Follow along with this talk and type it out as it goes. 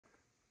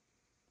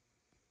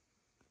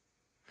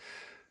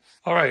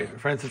All right,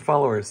 friends and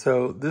followers.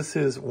 So this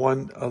is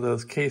one of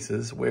those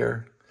cases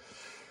where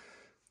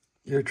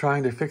you're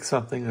trying to fix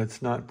something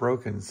that's not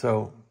broken.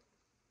 So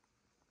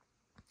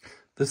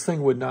this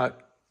thing would not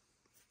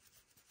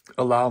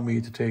allow me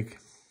to take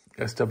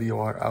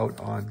SWR out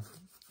on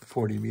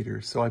 40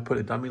 meters. So I put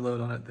a dummy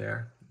load on it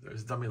there.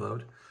 There's a dummy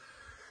load.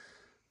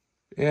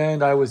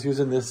 And I was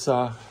using this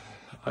Yaesu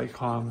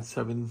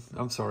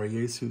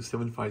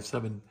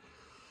FT-757,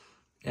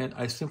 and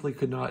I simply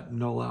could not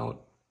null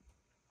out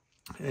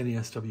any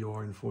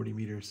SWR in 40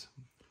 meters.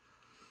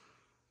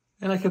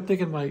 And I kept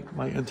thinking my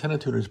antenna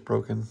tuner is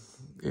broken.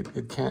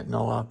 It can't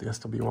null out the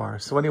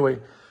SWR. So anyway,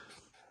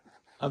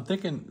 I'm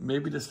thinking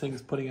maybe this thing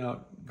is putting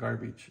out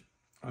garbage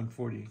on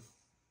 40.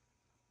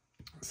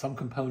 Some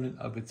component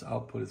of its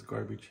output is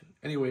garbage.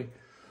 Anyway,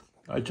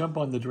 I jump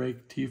on the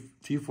Drake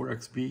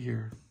T4XB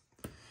here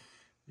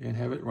and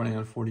have it running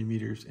on 40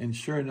 meters. And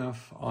sure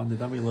enough, on the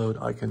dummy load,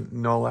 I can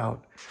null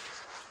out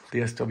the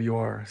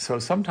SWR. So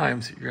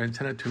sometimes your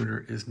antenna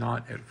tuner is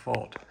not at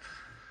fault.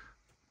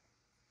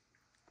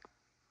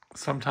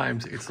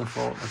 Sometimes it's the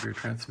fault of your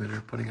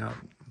transmitter putting out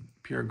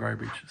pure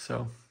garbage.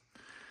 So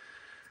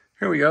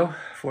here we go,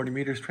 40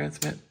 meters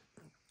transmit.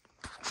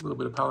 A little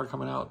bit of power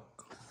coming out.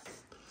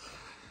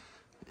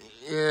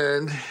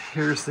 And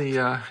here's the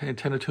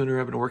antenna tuner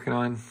I've been working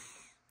on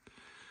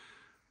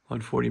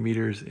 40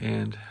 meters,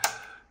 and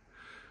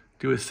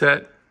do a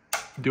set,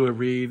 do a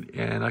read,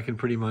 and I can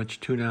pretty much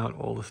tune out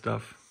all the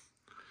stuff.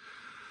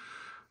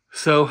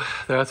 So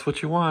that's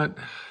what you want.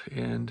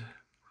 And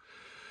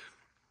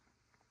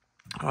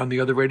on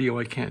the other radio,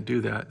 I can't do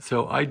that.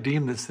 So I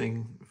deem this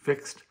thing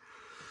fixed.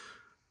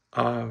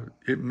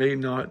 It may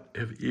not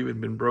have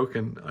even been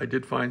broken. I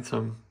did find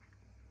some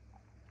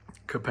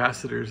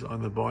capacitors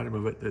on the bottom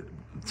of it, that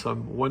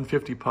some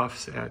 150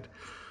 puffs at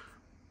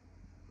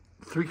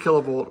 3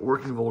 kilovolt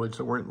working voltage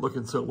that weren't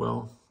looking so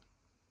well.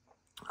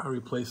 I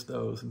replaced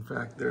those. In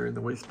fact, they're in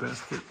the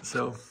wastebasket.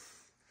 So,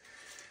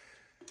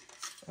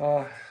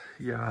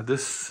 yeah,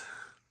 this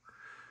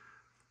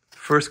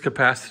first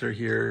capacitor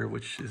here,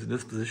 which is in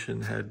this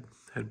position, had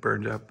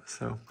burned up.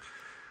 So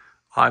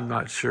I'm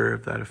not sure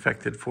if that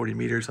affected 40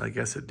 meters. I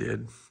guess it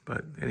did.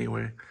 But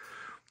anyway,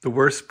 the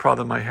worst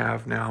problem I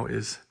have now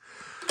is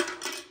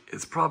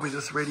it's probably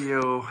this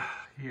radio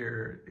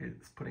here.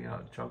 It's putting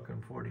out junk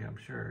on 40, I'm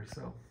sure.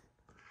 So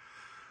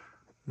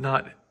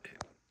not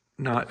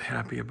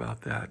happy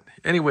about that.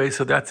 Anyway,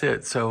 so that's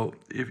it. So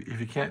if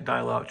you can't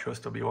dial out your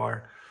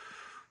SWR,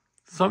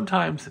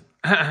 sometimes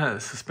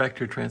suspect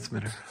your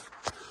transmitter.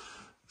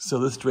 So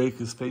this Drake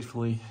is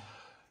faithfully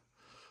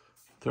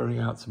throwing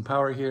out some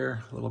power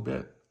here a little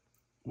bit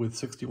with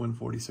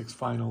 6146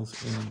 finals,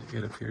 and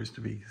it appears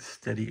to be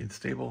steady and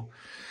stable.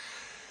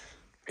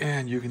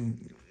 And you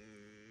can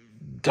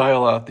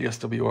dial out the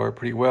SWR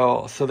pretty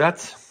well. So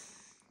that's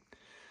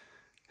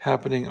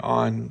happening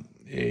on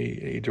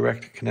a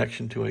direct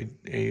connection to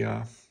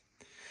a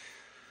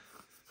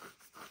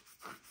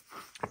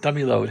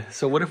dummy load.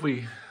 So what if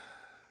we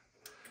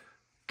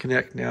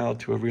connect now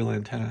to a real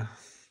antenna?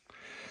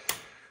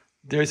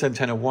 There's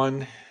antenna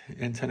 1.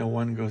 Antenna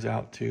 1 goes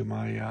out to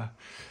my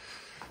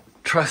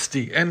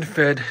trusty end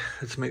fed.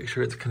 Let's make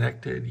sure it's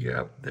connected.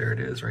 Yep, there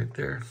it is right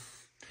there.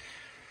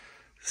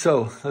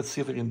 So let's see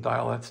if we can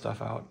dial that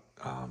stuff out.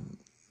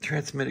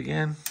 Transmit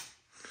again.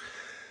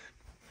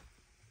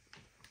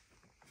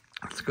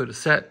 Let's go to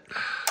set.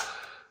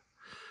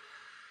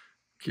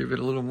 Give it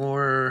a little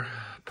more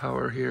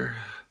power here.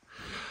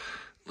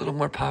 A little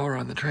more power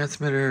on the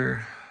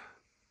transmitter.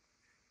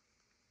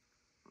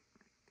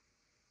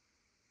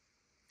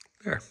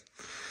 There.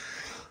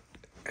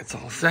 It's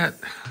all set.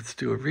 Let's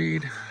do a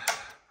read.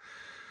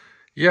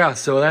 Yeah,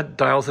 so that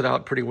dials it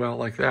out pretty well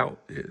like that,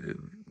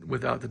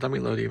 without the dummy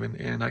load even.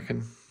 And I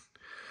can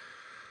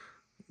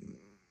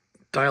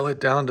dial it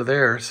down to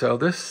there. So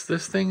this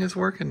thing is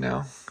working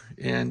now.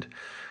 And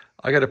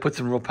I got to put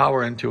some real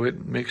power into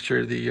it. Make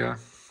sure the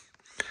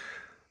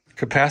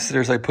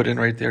capacitors I put in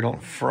right there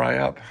don't fry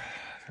up.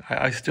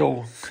 I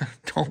still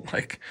don't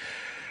like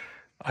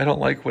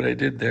what I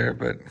did there,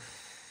 but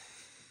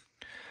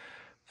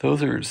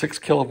those are 6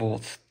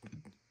 kilovolts.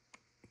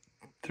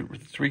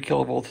 3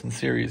 kilovolts in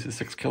series is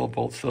 6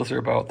 kilovolts. Those are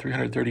about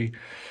 330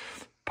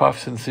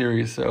 puffs in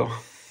series. So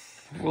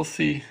we'll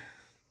see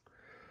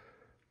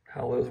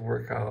how those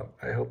work out.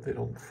 I hope they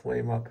don't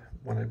flame up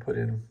when I put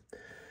in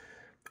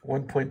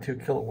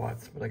 1.2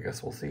 kilowatts, but I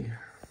guess we'll see.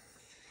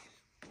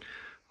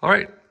 All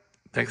right.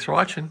 Thanks for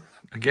watching.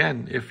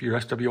 Again, if your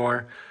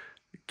SWR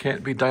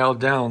can't be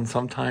dialed down,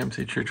 sometimes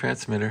it's your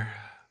transmitter.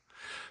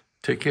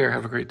 Take care.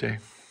 Have a great day.